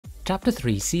Chapter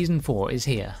 3 Season 4 is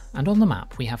here, and on the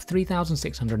map we have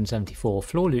 3,674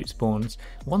 floor loot spawns,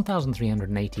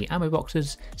 1,380 ammo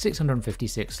boxes,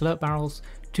 656 slurp barrels,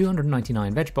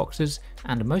 299 veg boxes,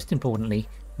 and most importantly,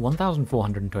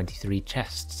 1,423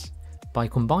 chests. By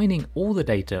combining all the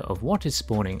data of what is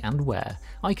spawning and where,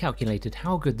 I calculated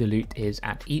how good the loot is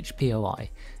at each POI,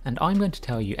 and I'm going to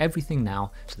tell you everything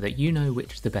now so that you know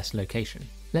which is the best location.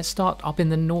 Let's start up in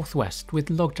the northwest with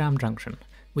Logjam Junction.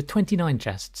 With 29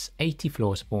 chests, 80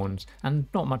 floor spawns, and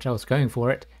not much else going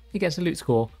for it, it gets a loot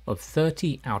score of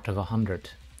 30 out of 100.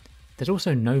 There's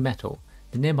also no metal,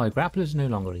 the nearby grapplers no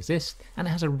longer exist, and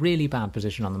it has a really bad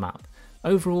position on the map.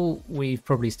 Overall, we've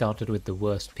probably started with the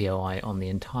worst POI on the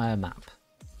entire map.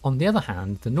 On the other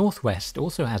hand, the northwest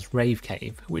also has Rave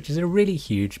Cave, which is a really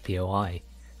huge POI.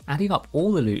 Adding up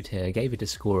all the loot here gave it a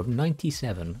score of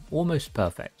 97, almost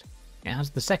perfect. It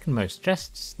has the second most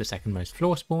chests, the second most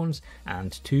floor spawns,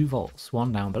 and 2 vaults,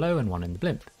 one down below and one in the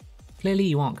blimp. Clearly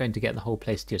you aren't going to get the whole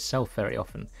place to yourself very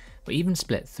often, but even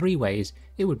split 3 ways,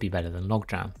 it would be better than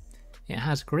Logjam. It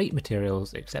has great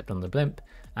materials except on the blimp,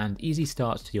 and easy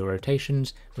starts to your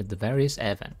rotations with the various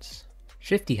air vents.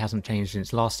 Shifty hasn't changed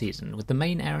since last season, with the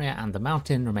main area and the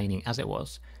mountain remaining as it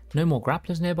was. No more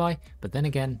grapplers nearby, but then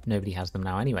again, nobody has them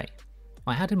now anyway.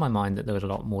 I had in my mind that there was a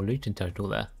lot more loot in total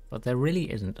there, but there really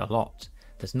isn't a lot.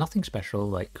 There's nothing special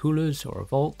like coolers or a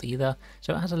vault either,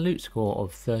 so it has a loot score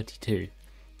of 32.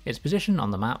 Its position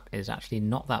on the map is actually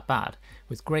not that bad,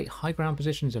 with great high ground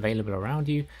positions available around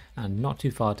you and not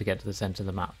too far to get to the centre of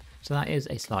the map, so that is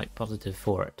a slight positive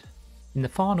for it. In the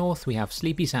far north we have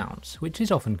Sleepy Sounds, which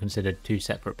is often considered 2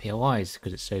 separate POIs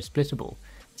because it's so splittable.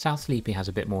 South Sleepy has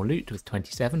a bit more loot with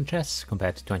 27 chests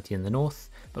compared to 20 in the north,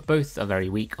 but both are very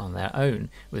weak on their own,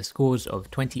 with scores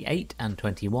of 28 and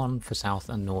 21 for south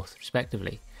and north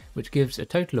respectively, which gives a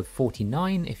total of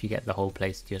 49 if you get the whole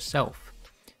place to yourself.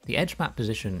 The edge map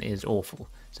position is awful,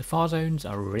 so far zones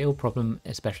are a real problem,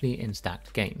 especially in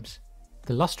stacked games.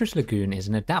 The Lustrous Lagoon is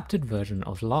an adapted version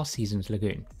of last season's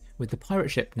lagoon, with the pirate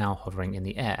ship now hovering in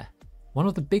the air. One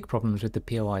of the big problems with the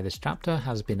POI this chapter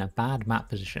has been a bad map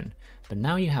position, but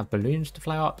now you have balloons to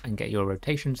fly up and get your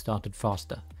rotation started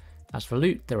faster. As for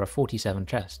loot, there are 47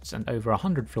 chests and over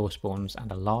 100 floor spawns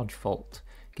and a large vault,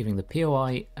 giving the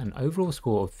POI an overall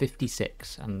score of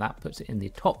 56, and that puts it in the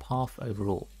top half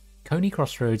overall. Coney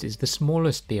Crossroads is the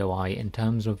smallest POI in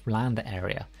terms of land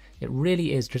area. It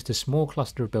really is just a small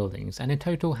cluster of buildings, and in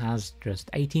total has just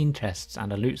 18 chests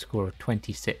and a loot score of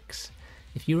 26.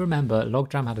 If you remember,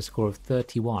 Logjam had a score of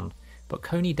 31, but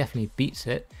Coney definitely beats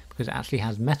it because it actually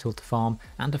has metal to farm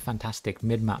and a fantastic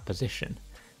mid-map position.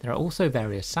 There are also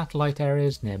various satellite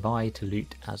areas nearby to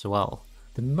loot as well.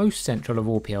 The most central of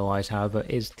all POIs, however,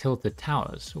 is Tilted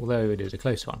Towers, although it is a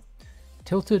close one.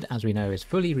 Tilted, as we know, is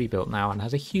fully rebuilt now and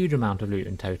has a huge amount of loot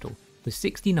in total, with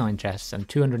 69 chests and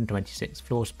 226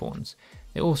 floor spawns.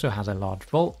 It also has a large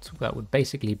vault that would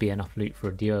basically be enough loot for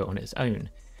a duo on its own.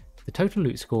 The total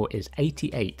loot score is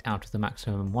 88 out of the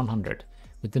maximum 100,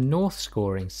 with the north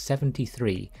scoring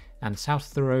 73 and south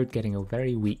of the road getting a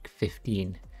very weak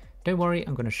 15. Don't worry,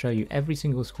 I'm going to show you every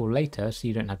single score later so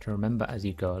you don't have to remember as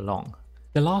you go along.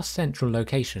 The last central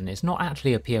location is not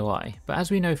actually a POI, but as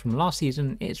we know from last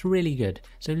season, it's really good,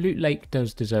 so Loot Lake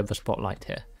does deserve a spotlight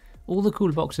here. All the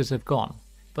cool boxes have gone,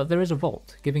 but there is a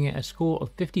vault, giving it a score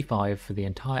of 55 for the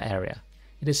entire area.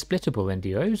 It is splittable in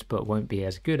duos, but won't be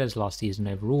as good as last season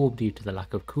overall due to the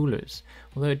lack of coolers,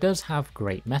 although it does have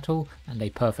great metal and a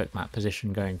perfect map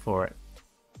position going for it.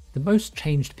 The most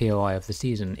changed POI of the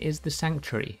season is the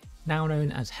Sanctuary, now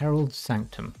known as Herald's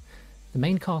Sanctum. The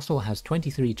main castle has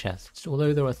 23 chests,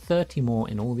 although there are 30 more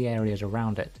in all the areas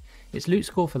around it. Its loot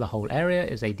score for the whole area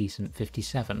is a decent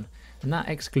 57, and that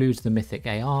excludes the mythic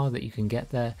AR that you can get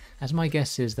there, as my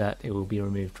guess is that it will be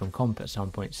removed from comp at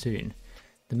some point soon.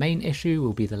 The main issue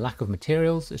will be the lack of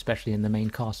materials, especially in the main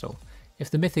castle. If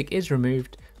the mythic is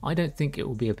removed, I don't think it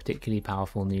will be a particularly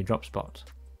powerful new drop spot.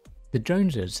 The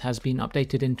Joneses has been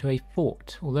updated into a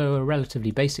fort, although a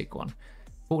relatively basic one.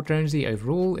 Fort Jonesy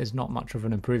overall is not much of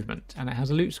an improvement, and it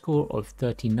has a loot score of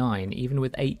 39 even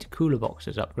with 8 cooler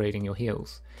boxes upgrading your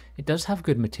heals. It does have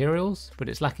good materials, but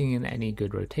it's lacking in any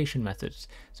good rotation methods,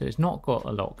 so it's not got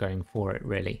a lot going for it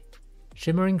really.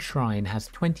 Shimmering Shrine has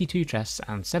 22 chests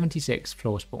and 76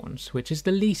 floor spawns, which is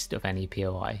the least of any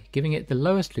POI, giving it the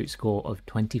lowest loot score of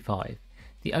 25.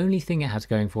 The only thing it has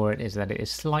going for it is that it is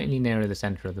slightly nearer the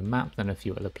centre of the map than a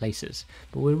few other places,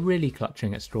 but we're really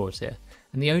clutching at straws here,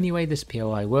 and the only way this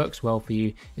POI works well for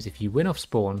you is if you win off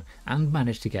spawn and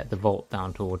manage to get the vault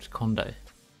down towards Kondo.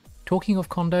 Talking of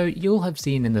Kondo, you'll have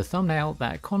seen in the thumbnail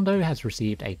that Kondo has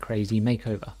received a crazy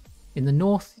makeover. In the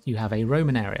north you have a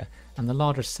Roman area, and the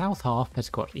larger south half has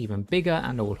got even bigger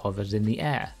and all hovers in the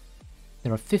air.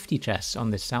 There are 50 chests on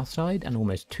this south side and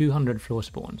almost 200 floor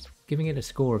spawns, giving it a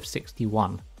score of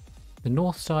 61. The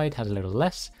north side has a little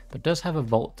less, but does have a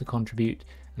vault to contribute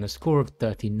and a score of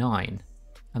 39.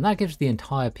 And that gives the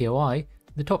entire POI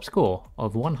the top score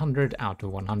of 100 out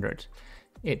of 100.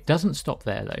 It doesn't stop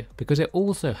there though, because it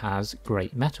also has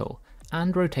great metal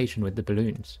and rotation with the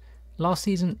balloons. Last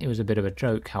season it was a bit of a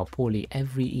joke how poorly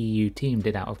every EU team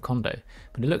did out of Condo,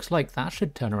 but it looks like that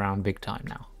should turn around big time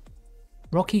now.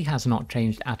 Rocky has not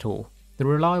changed at all. The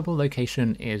reliable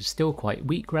location is still quite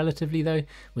weak relatively though,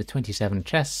 with 27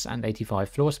 chests and 85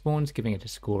 floor spawns giving it a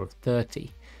score of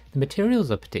 30. The materials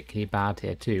are particularly bad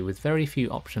here too, with very few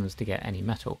options to get any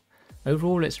metal.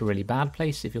 Overall it's a really bad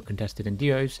place if you're contested in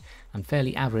duos, and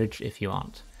fairly average if you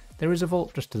aren't. There is a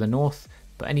vault just to the north,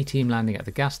 but any team landing at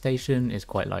the gas station is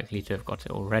quite likely to have got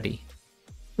it already.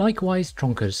 Likewise,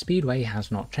 Tronka's Speedway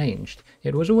has not changed.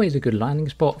 It was always a good landing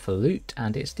spot for loot,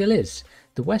 and it still is.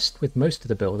 The west with most of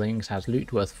the buildings has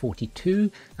loot worth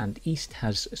 42, and east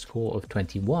has a score of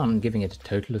 21, giving it a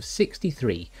total of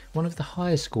 63, one of the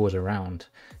highest scores around.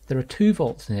 There are 2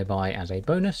 vaults nearby as a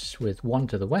bonus, with one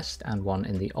to the west and one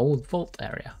in the old vault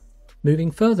area.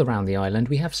 Moving further around the island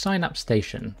we have Synapse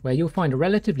Station, where you'll find a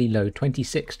relatively low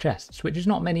 26 chests, which is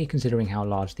not many considering how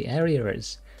large the area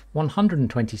is.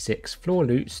 126 floor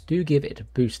loots do give it a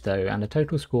boost though, and a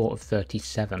total score of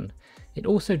 37. It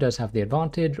also does have the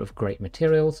advantage of great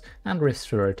materials and rifts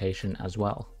for rotation as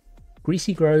well.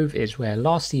 Greasy Grove is where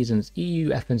last season's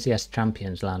EU FNCS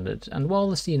champions landed, and while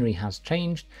the scenery has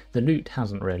changed, the loot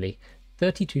hasn't really.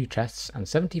 32 chests and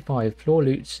 75 floor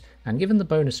loots, and given the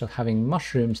bonus of having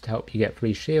mushrooms to help you get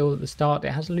free shield at the start,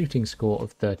 it has a looting score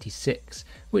of 36,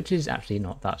 which is actually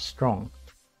not that strong.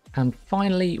 And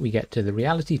finally we get to the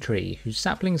reality tree, whose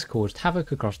saplings caused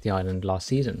havoc across the island last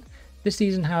season. This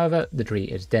season however, the tree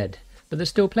is dead, but there's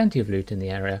still plenty of loot in the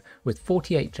area, with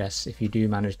 48 chests if you do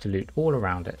manage to loot all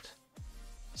around it.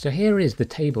 So here is the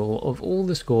table of all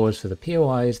the scores for the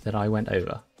POIs that I went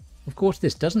over. Of course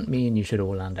this doesn't mean you should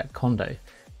all land at Condo.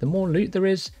 The more loot there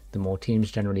is, the more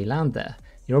teams generally land there.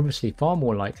 You're obviously far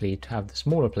more likely to have the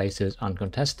smaller places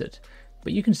uncontested.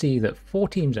 But you can see that 4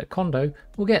 teams at Condo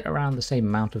will get around the same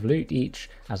amount of loot each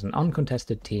as an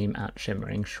uncontested team at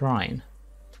Shimmering Shrine.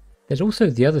 There's also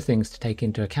the other things to take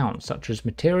into account, such as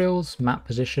materials, map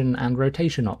position and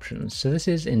rotation options, so this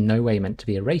is in no way meant to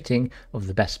be a rating of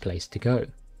the best place to go.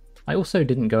 I also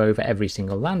didn't go over every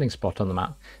single landing spot on the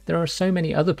map. There are so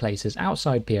many other places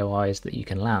outside POIs that you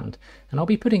can land, and I'll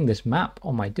be putting this map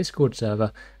on my Discord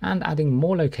server and adding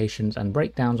more locations and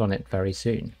breakdowns on it very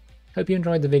soon. Hope you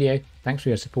enjoyed the video, thanks for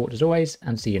your support as always,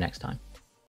 and see you next time.